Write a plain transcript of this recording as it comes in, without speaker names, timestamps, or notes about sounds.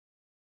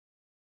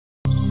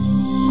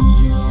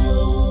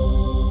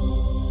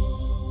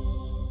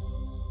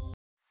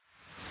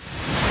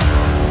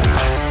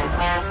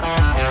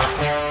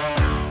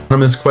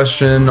Anonymous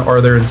question,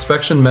 are there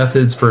inspection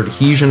methods for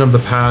adhesion of the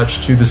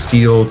patch to the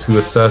steel to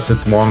assess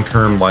its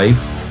long-term life?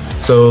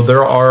 So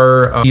there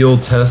are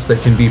field tests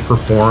that can be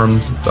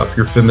performed. If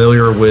you're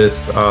familiar with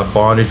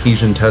bond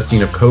adhesion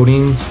testing of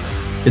coatings,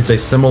 it's a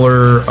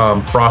similar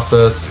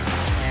process,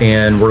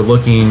 and we're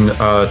looking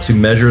to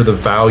measure the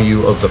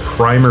value of the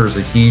primer's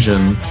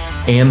adhesion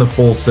and the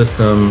full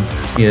system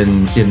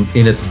in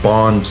its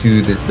bond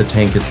to the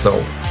tank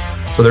itself.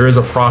 So there is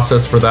a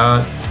process for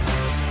that,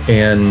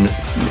 and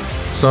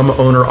some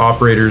owner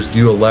operators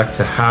do elect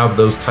to have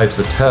those types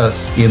of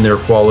tests in their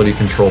quality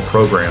control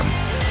program,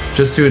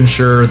 just to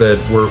ensure that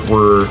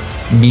we're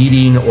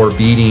meeting or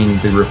beating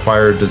the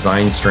required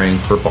design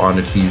strength for bond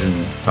adhesion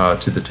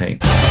to the tank.